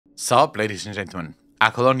Sup, ladies and gentlemen,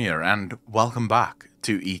 Akolon here, and welcome back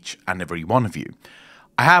to each and every one of you.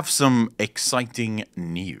 I have some exciting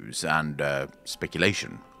news, and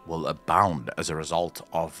speculation will abound as a result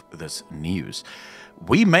of this news.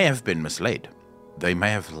 We may have been misled. They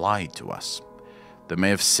may have lied to us. They may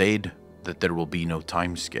have said that there will be no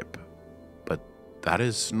time skip, but that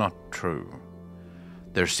is not true.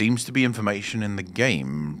 There seems to be information in the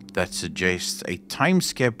game that suggests a time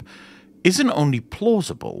skip isn't only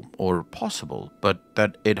plausible or possible, but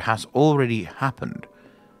that it has already happened.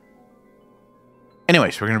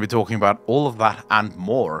 Anyways, we're going to be talking about all of that and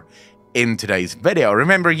more in today's video.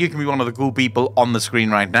 Remember, you can be one of the cool people on the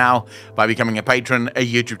screen right now by becoming a patron, a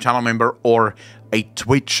YouTube channel member, or a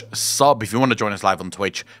Twitch sub. If you want to join us live on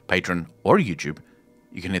Twitch, Patreon, or YouTube,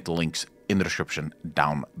 you can hit the links in the description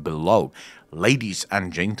down below. Ladies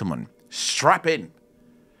and gentlemen, strap in,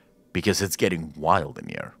 because it's getting wild in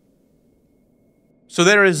here. So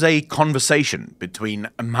there is a conversation between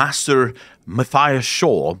Master Matthias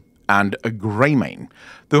Shaw and Greymane.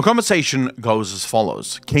 The conversation goes as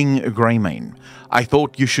follows. King Greymane, I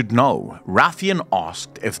thought you should know. Rathian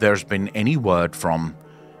asked if there's been any word from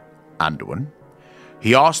Anduin.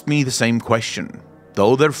 He asked me the same question.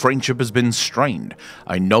 Though their friendship has been strained,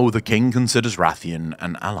 I know the king considers Rathian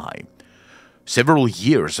an ally. Several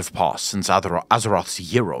years have passed since Azeroth's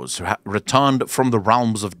heroes returned from the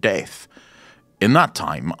realms of death. In that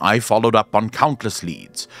time, I followed up on countless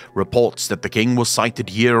leads, reports that the king was sighted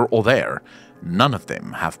here or there. None of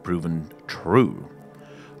them have proven true.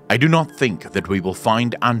 I do not think that we will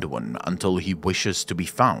find Anduin until he wishes to be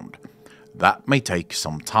found. That may take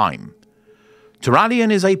some time. Turalyon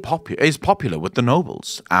is popular with the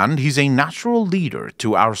nobles, and he's a natural leader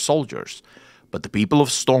to our soldiers, but the people of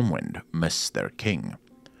Stormwind miss their king.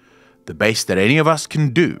 The best that any of us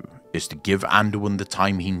can do is to give Anduin the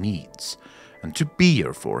time he needs, and to be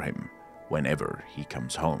here for him whenever he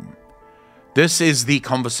comes home. This is the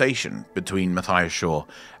conversation between Matthias Shaw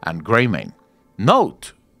and Greymane.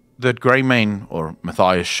 Note that Greymane, or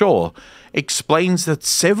Matthias Shaw, explains that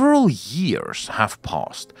several years have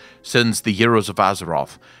passed since the heroes of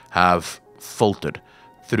Azeroth have filtered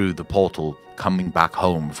through the portal coming back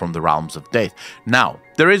home from the realms of death. Now,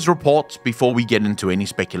 there is reports, before we get into any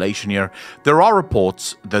speculation here, there are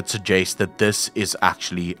reports that suggest that this is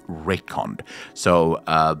actually retconned. So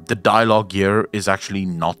the dialogue here is actually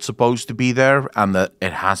not supposed to be there, and that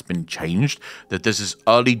it has been changed, that this is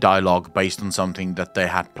early dialogue based on something that they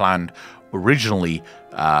had planned originally,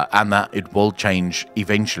 and that it will change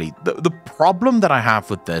eventually. The problem that I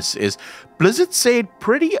have with this is Blizzard said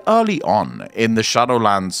pretty early on in the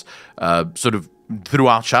Shadowlands, sort of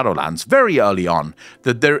throughout Shadowlands, very early on,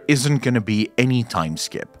 that there isn't going to be any time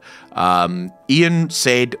skip. Ian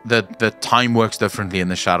said that the time works differently in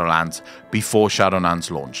the Shadowlands before Shadowlands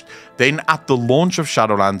launched. Then at the launch of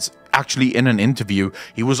Shadowlands, actually in an interview,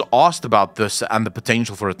 he was asked about this and the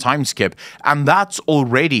potential for a time skip, and that's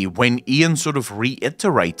already when Ian sort of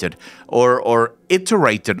reiterated or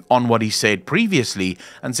iterated on what he said previously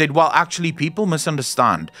and said, well, actually people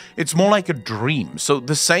misunderstand. It's more like a dream. So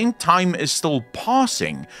the same time is still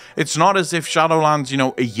passing. It's not as if Shadowlands, you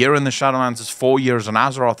know, a year in the Shadowlands is 4 years in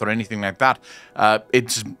Azeroth or anything like that.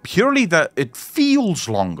 It's purely that it feels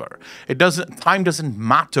longer. Time doesn't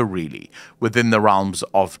matter really within the realms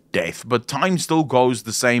of death, but time still goes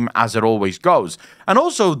the same as it always goes. And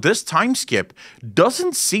also, this time skip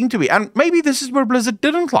doesn't seem to be, and maybe this is where Blizzard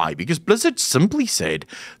didn't lie, because Blizzard simply said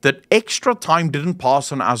that extra time didn't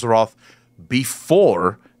pass on Azeroth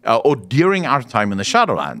before or during our time in the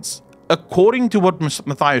Shadowlands. According to what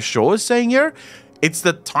Matthias Shaw is saying here, it's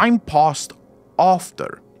that time passed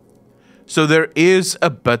after. So there is a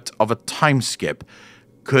bit of a time skip.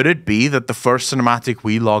 Could it be that the first cinematic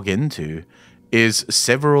we log into is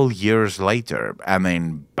several years later, and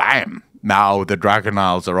then bam, now the Dragon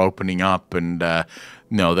Isles are opening up, and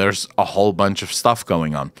no, there's a whole bunch of stuff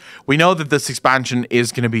going on. We know that this expansion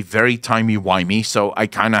is going to be very timey-wimey, so I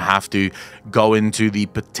kind of have to go into the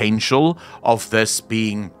potential of this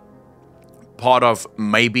being part of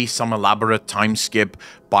maybe some elaborate time skip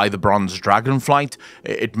by the Bronze Dragonflight.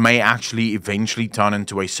 It may actually eventually turn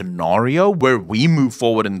into a scenario where we move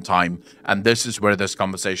forward in time, and this is where this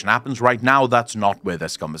conversation happens. Right now, that's not where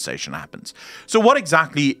this conversation happens. So what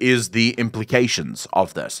exactly is the implications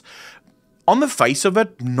of this? On the face of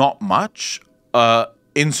it, not much,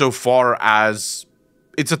 insofar as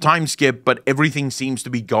it's a time skip, but everything seems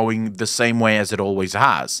to be going the same way as it always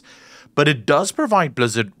has. But it does provide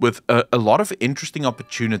Blizzard with a lot of interesting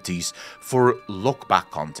opportunities for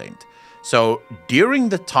look-back content. So during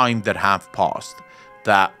the time that have passed,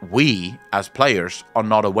 that we, as players, are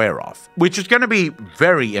not aware of. Which is going to be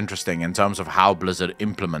very interesting in terms of how Blizzard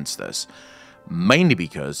implements this. Mainly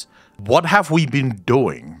because, what have we been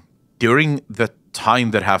doing during the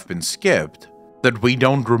time that have been skipped that we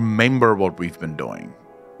don't remember what we've been doing?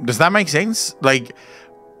 Does that make sense? Like,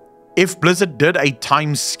 if Blizzard did a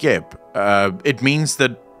time skip, it means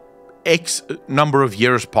that X number of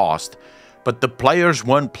years passed, but the players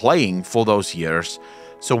weren't playing for those years.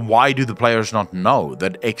 So why do the players not know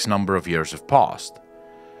that X number of years have passed?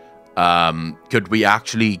 Could we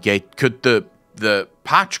actually could the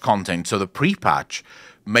patch content, so the pre-patch,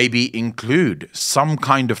 maybe include some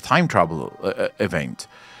kind of time travel event?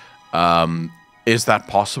 Is that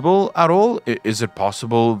possible at all? Is it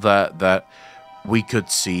possible that we could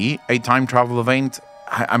see a time travel event?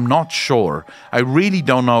 I'm not sure. I really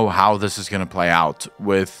don't know how this is going to play out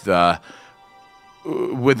with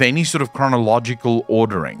any sort of chronological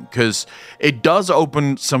ordering, because it does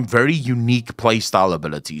open some very unique playstyle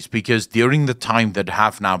abilities, because during the time that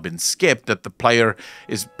have now been skipped, that the player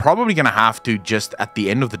is probably going to have to just at the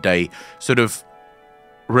end of the day sort of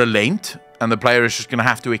relent, and the player is just going to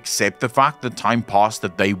have to accept the fact that time passed,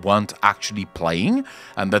 that they weren't actually playing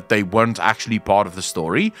and that they weren't actually part of the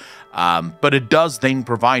story. But it does then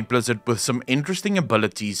provide Blizzard with some interesting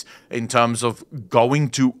abilities in terms of going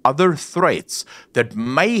to other threats that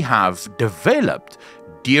may have developed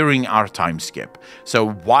during our time skip. So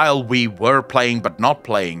while we were playing but not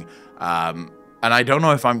playing, and I don't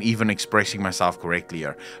know if I'm even expressing myself correctly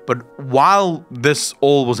here, but while this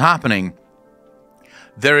all was happening,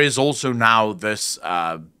 there is also now this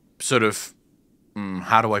sort of,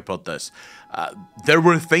 how do I put this? There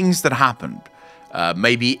were things that happened,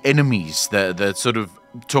 maybe enemies that sort of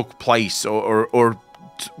took place or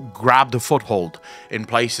grabbed a foothold in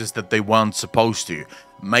places that they weren't supposed to.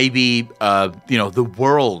 Maybe, you know, the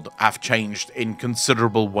world have changed in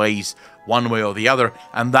considerable ways, one way or the other,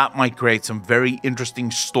 and that might create some very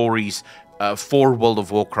interesting stories for World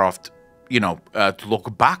of Warcraft, you know, to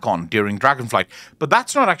look back on during Dragonflight. But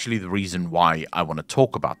that's not actually the reason why I want to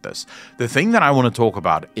talk about this. The thing that I want to talk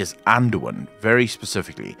about is Anduin, very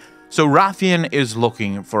specifically. So Rathian is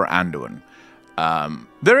looking for Anduin.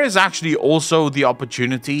 There is actually also the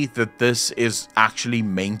opportunity that this is actually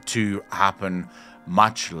meant to happen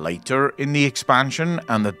much later in the expansion,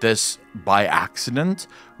 and that this, by accident,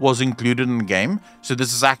 was included in the game. So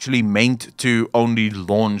this is actually meant to only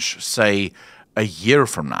launch, say, a year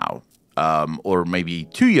from now. Or maybe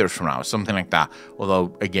 2 years from now, something like that.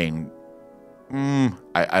 Although, again,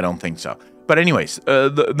 I don't think so. But anyways,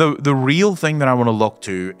 the real thing that I want to look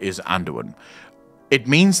to is Anduin. It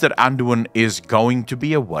means that Anduin is going to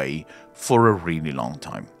be away for a really long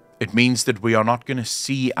time. It means that we are not going to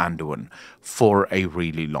see Anduin for a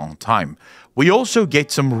really long time. We also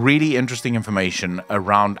get some really interesting information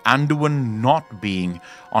around Anduin not being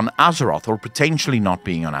on Azeroth, or potentially not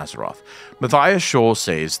being on Azeroth. Matthias Shaw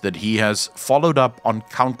says that he has followed up on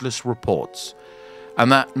countless reports,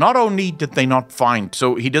 and that not only did they not find,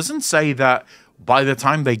 so he doesn't say that by the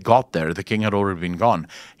time they got there, the king had already been gone.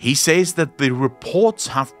 He says that the reports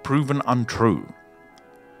have proven untrue.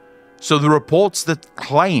 So the reports that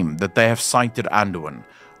claim that they have sighted Anduin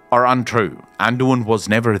are untrue. Anduin was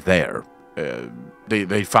never there.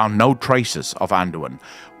 They found no traces of Anduin,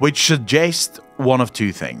 which suggests one of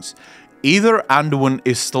two things. Either Anduin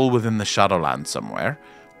is still within the Shadowlands somewhere,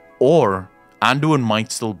 or Anduin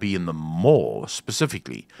might still be in the Maw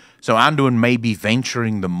specifically. So Anduin may be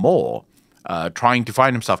venturing the Maw, trying to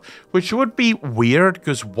find himself, which would be weird,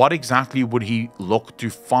 because what exactly would he look to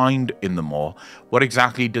find in the Maw? What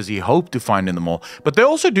exactly does he hope to find in the Maw? But they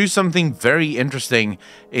also do something very interesting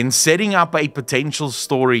in setting up a potential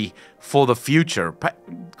story for the future.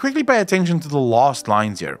 Quickly pay attention to the last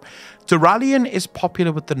lines here. Turalyon is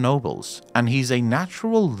popular with the nobles, and he's a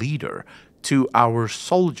natural leader to our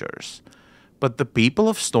soldiers. But the people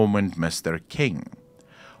of Stormwind miss their king.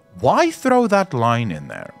 Why throw that line in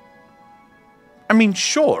there? I mean,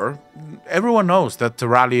 sure, everyone knows that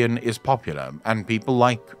Turalyon is popular, and people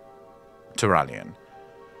like Turalyon.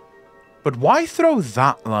 But why throw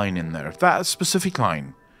that line in there, that specific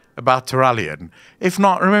line about Turalyon? If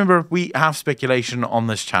not, remember, we have speculation on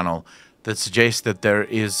this channel that suggests that there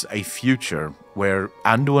is a future where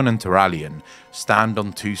Anduin and Turalyon stand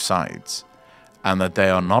on two sides, and that they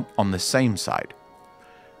are not on the same side.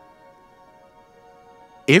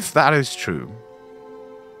 If that is true,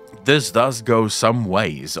 this does go some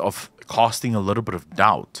ways of casting a little bit of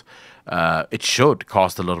doubt. It should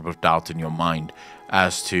cast a little bit of doubt in your mind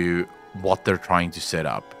as to what they're trying to set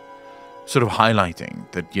up. Sort of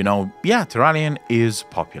highlighting that, you know, yeah, Turalyon is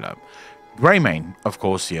popular. Greymane, of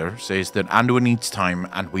course, here says that Anduin needs time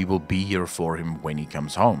and we will be here for him when he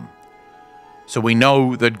comes home. So we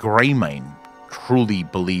know that Greymane truly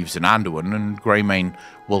believes in Anduin, and Greymane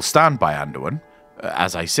will stand by Anduin.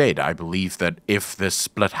 As I said, I believe that if this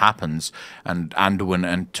split happens and Anduin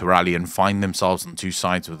and Turalyon find themselves on two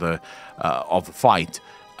sides of the fight,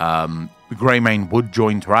 Greymane would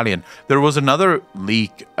join Turalyon. There was another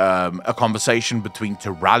leak, a conversation between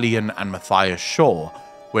Turalyon and Matthias Shaw,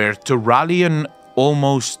 where Turalyon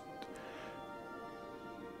almost...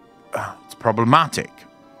 it's problematic,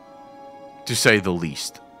 to say the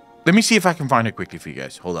least. Let me see if I can find it quickly for you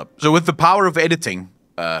guys. Hold up. So with the power of editing,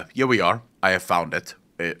 here we are. I have found it,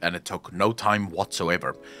 and it took no time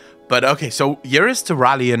whatsoever. But okay, so here is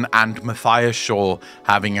Turalyon and Matthias Shaw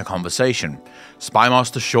having a conversation.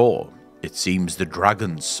 Spymaster Shaw, it seems the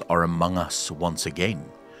dragons are among us once again.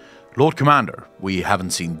 Lord Commander, we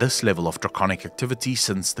haven't seen this level of draconic activity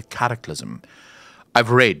since the Cataclysm. I've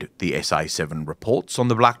read the SI-7 reports on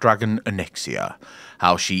the Black Dragon Anexia,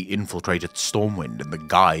 how she infiltrated Stormwind in the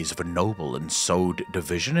guise of a noble and sowed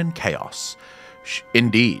division and chaos.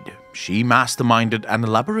 Indeed, she masterminded an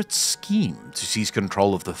elaborate scheme to seize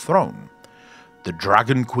control of the throne. The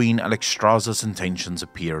Dragon Queen Alexstrasza's intentions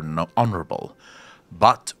appear honorable,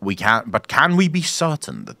 but can we be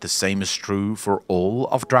certain that the same is true for all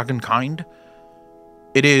of Dragonkind?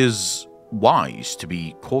 It is wise to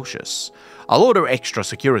be cautious. I'll order extra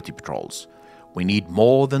security patrols. We need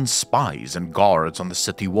more than spies and guards on the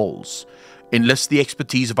city walls. Enlist the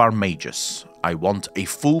expertise of our mages. I want a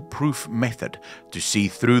foolproof method to see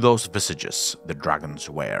through those visages the dragons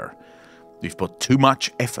wear. We've put too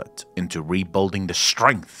much effort into rebuilding the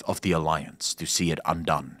strength of the Alliance to see it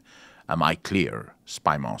undone. Am I clear,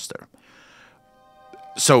 Spymaster?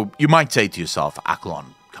 So you might say to yourself, Aklon,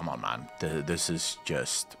 come on, man. This is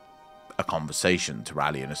just a conversation.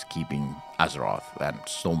 Turalyon is keeping Azeroth and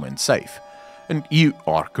Stormwind safe. And you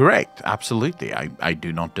are correct, absolutely. I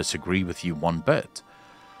do not disagree with you one bit.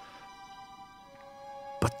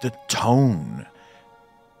 But the tone...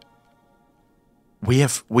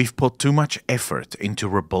 We've put too much effort into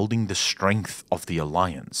rebuilding the strength of the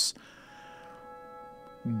Alliance.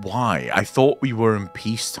 Why? I thought we were in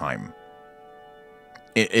peacetime.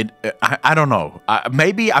 I don't know.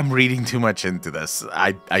 Maybe I'm reading too much into this.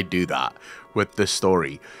 I do that with this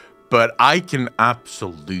story. But I can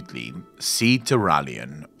absolutely see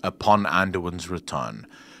Turalyon, upon Anduin's return,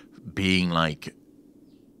 being like,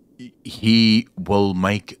 he will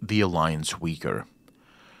make the Alliance weaker.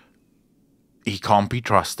 He can't be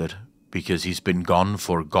trusted because he's been gone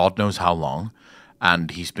for God knows how long,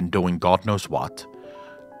 and he's been doing God knows what.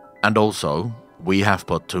 And also, we have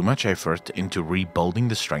put too much effort into rebuilding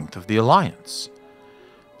the strength of the Alliance.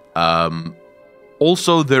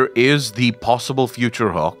 Also, there is the possible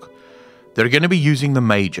future hook. They're going to be using the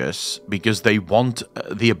mages because they want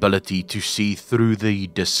the ability to see through the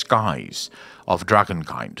disguise of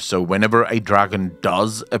Dragonkind. So whenever a dragon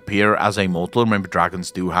does appear as a mortal, remember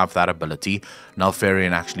dragons do have that ability.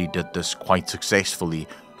 Neltharion actually did this quite successfully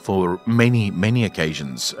for many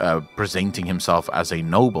occasions, presenting himself as a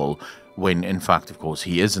noble when in fact, of course,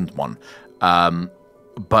 he isn't one.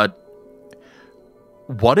 But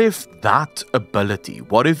what if that ability,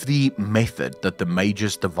 what if the method that the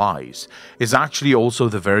mages devise is actually also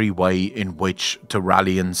the very way in which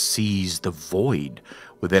Turalyon sees the void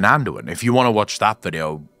within Anduin? If you want to watch that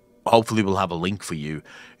video, hopefully we'll have a link for you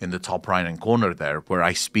in the top right-hand corner there, where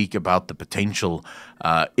I speak about the potential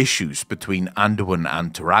issues between Anduin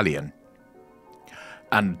and Turalyon.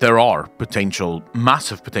 And there are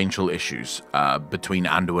massive potential issues between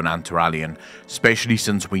Anduin and Turalyon, especially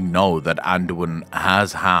since we know that Anduin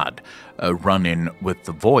has had a run-in with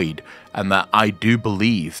the Void, and that I do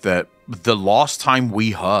believe that the last time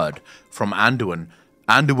we heard from Anduin,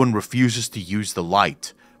 Anduin refuses to use the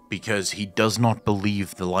light because he does not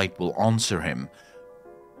believe the light will answer him.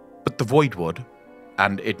 But the Void would.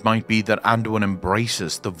 And it might be that Anduin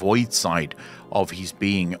embraces the void side of his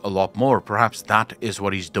being a lot more. Perhaps that is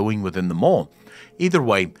what he's doing within the Maw. Either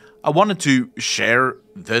way, I wanted to share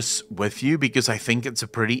this with you because I think it's a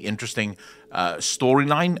pretty interesting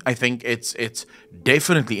storyline. I think it's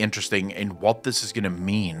definitely interesting in what this is going to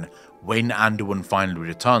mean when Anduin finally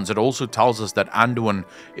returns. It also tells us that Anduin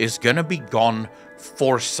is going to be gone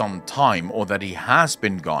for some time, or that he has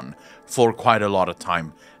been gone for quite a lot of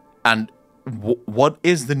time. And what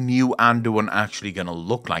is the new Anduin actually going to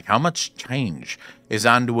look like? How much change is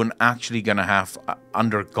Anduin actually going to have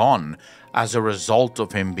undergone as a result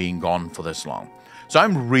of him being gone for this long? So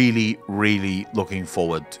I'm really, really looking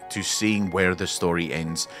forward to seeing where the story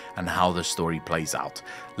ends and how the story plays out.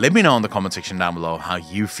 Let me know in the comment section down below how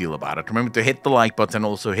you feel about it. Remember to hit the like button,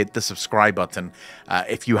 also hit the subscribe button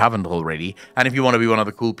if you haven't already. And if you want to be one of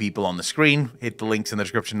the cool people on the screen, hit the links in the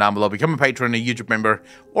description down below. Become a patron, a YouTube member,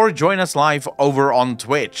 or join us live over on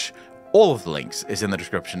Twitch. All of the links is in the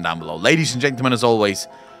description down below. Ladies and gentlemen, as always,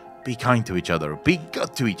 be kind to each other, be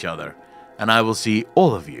good to each other, and I will see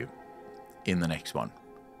all of you in the next one.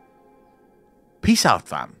 Peace out,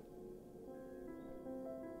 fam.